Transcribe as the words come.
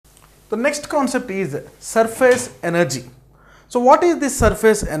The next concept is surface energy. So what is this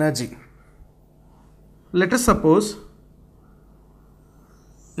surface energy? Let us suppose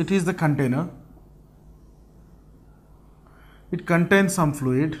it is the container. It contains some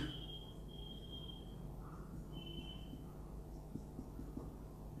fluid.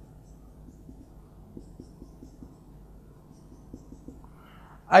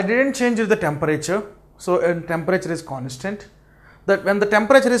 I didn't change the temperature, so temperature is constant. That when the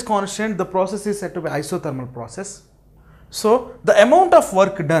temperature is constant, the process is said to be isothermal process. So the amount of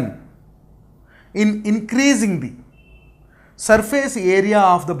work done in increasing the surface area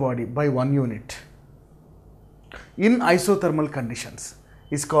of the body by 1 unit in isothermal conditions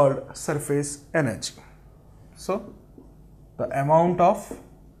is called surface energy. So the amount of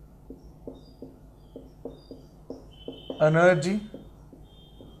energy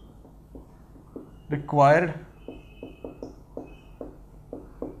required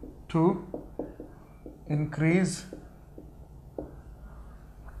to increase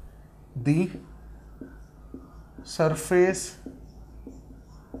the surface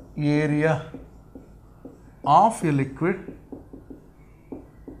area of a liquid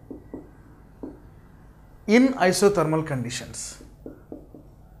in isothermal conditions.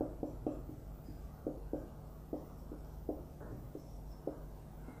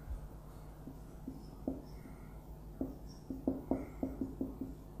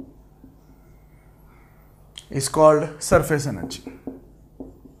 Is called surface energy.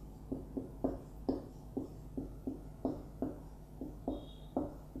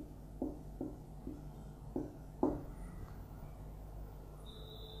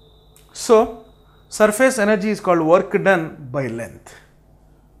 So surface energy is called work done by length.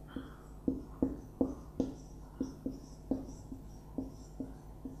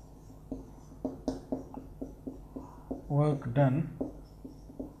 Work done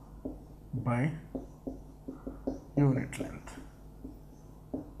by unit length.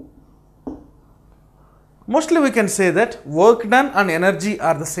 Mostly we can say that work done and energy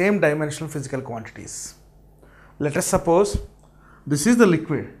are the same dimensional physical quantities. Let us suppose this is the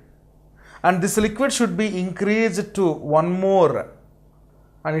liquid and this liquid should be increased to one more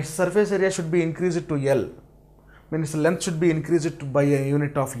and its surface area should be increased to L, means length should be increased to by a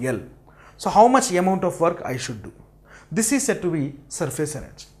unit of L. So how much amount of work I should do? This is said to be surface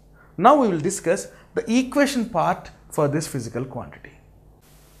energy. Now we will discuss the equation part for this physical quantity.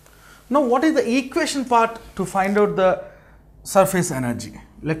 Now what is the equation part to find out the surface energy?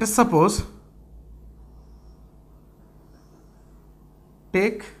 Let us suppose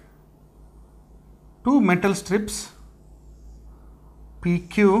take two metal strips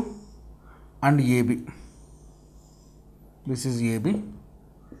PQ and AB. This is AB,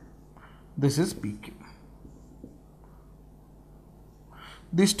 this is PQ.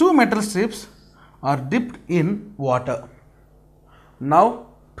 These two metal strips are dipped in water. Now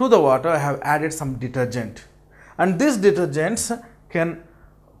to the water I have added some detergent and these detergents can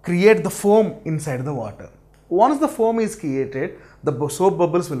create the foam inside the water. Once the foam is created, the soap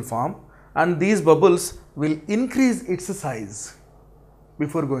bubbles will form and these bubbles will increase its size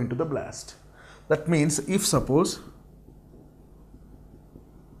before going to the blast. That means if suppose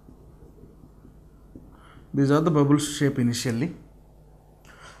these are the bubble shape initially.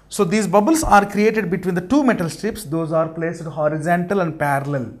 So these bubbles are created between the two metal strips. Those are placed horizontal and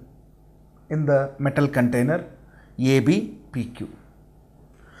parallel in the metal container AB, PQ.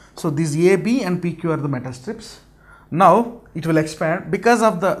 So these AB and PQ are the metal strips. Now it will expand because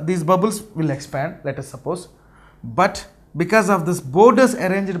of these bubbles will expand, let us suppose, but because of this borders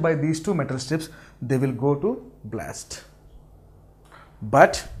arranged by these two metal strips, they will go to blast.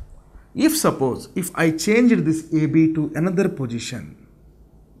 But if suppose if I changed this AB to another position,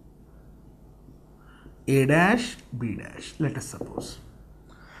 A dash, B dash, let us suppose,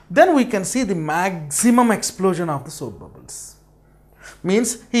 then we can see the maximum explosion of the soap bubbles.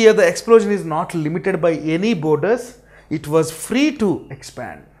 Means here the explosion is not limited by any borders, it was free to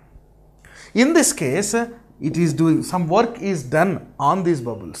expand. In this case, it is doing some work is done on these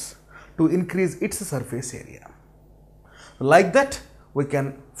bubbles to increase its surface area. Like that, we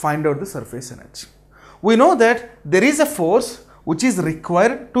can find out the surface energy. We know that there is a force which is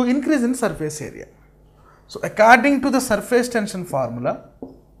required to increase in surface area. So according to the surface tension formula,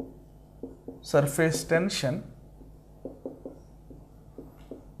 surface tension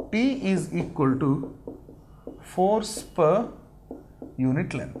T is equal to force per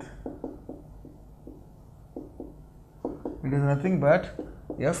unit length. It is nothing but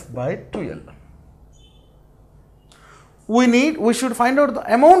F by 2L. We should find out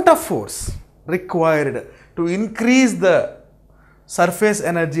the amount of force required to increase the surface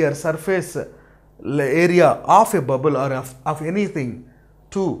energy or surface area of a bubble or of anything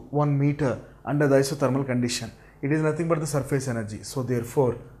to 1 meter under the isothermal condition. It is nothing but the surface energy. So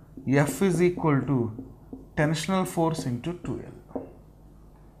therefore, F is equal to tensional force into 2L.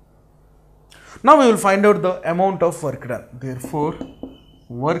 Now we will find out the amount of work done. Therefore,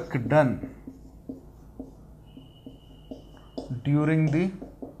 work done during the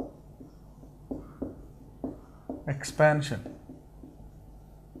expansion,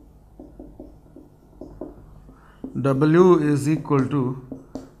 W is equal to,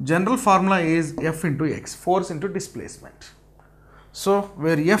 general formula is F into X, force into displacement. So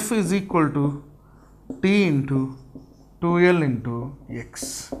where F is equal to T into 2L into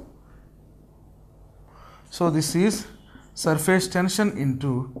X. So this is surface tension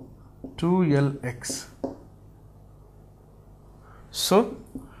into 2Lx. So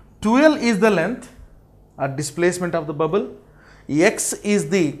 2L is the length or displacement of the bubble, X is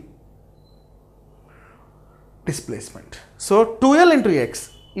the displacement. So 2L into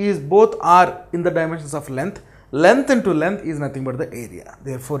X is both are in the dimensions of length. Length into length is nothing but the area.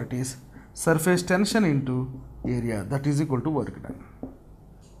 Therefore, it is surface tension into area, that is equal to work done.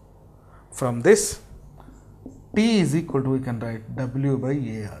 From this, T is equal to, we can write W by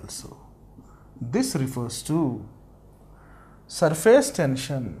A also. This refers to surface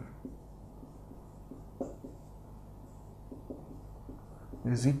tension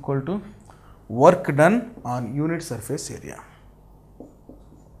is equal to work done on unit surface area.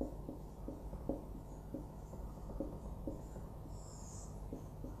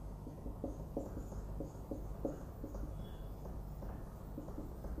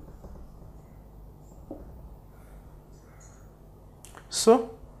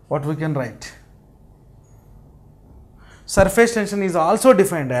 So what we can write? Surface tension is also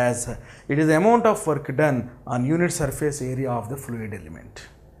defined as, it is the amount of work done on unit surface area of the fluid element.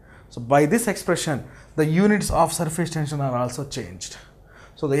 So by this expression, the units of surface tension are also changed.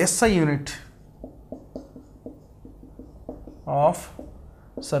 So the SI unit of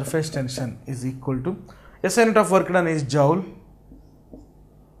surface tension is equal to, SI unit of work done is joule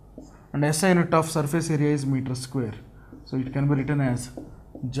and SI unit of surface area is meter square. So it can be written as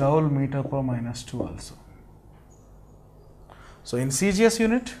joule meter per minus 2 also. So in CGS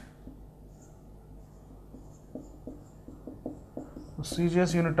unit,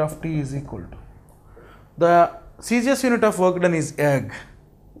 CGS unit of T is equal to, the CGS unit of work done is egg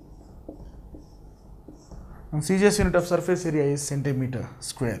and CGS unit of surface area is centimeter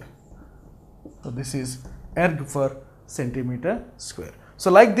square. So this is erg for centimeter square.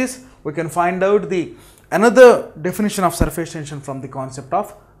 So like this, we can find out the another definition of surface tension from the concept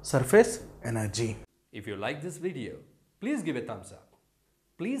of surface energy. If you like this video, please give a thumbs up.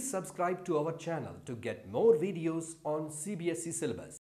 Please subscribe to our channel to get more videos on CBSE syllabus.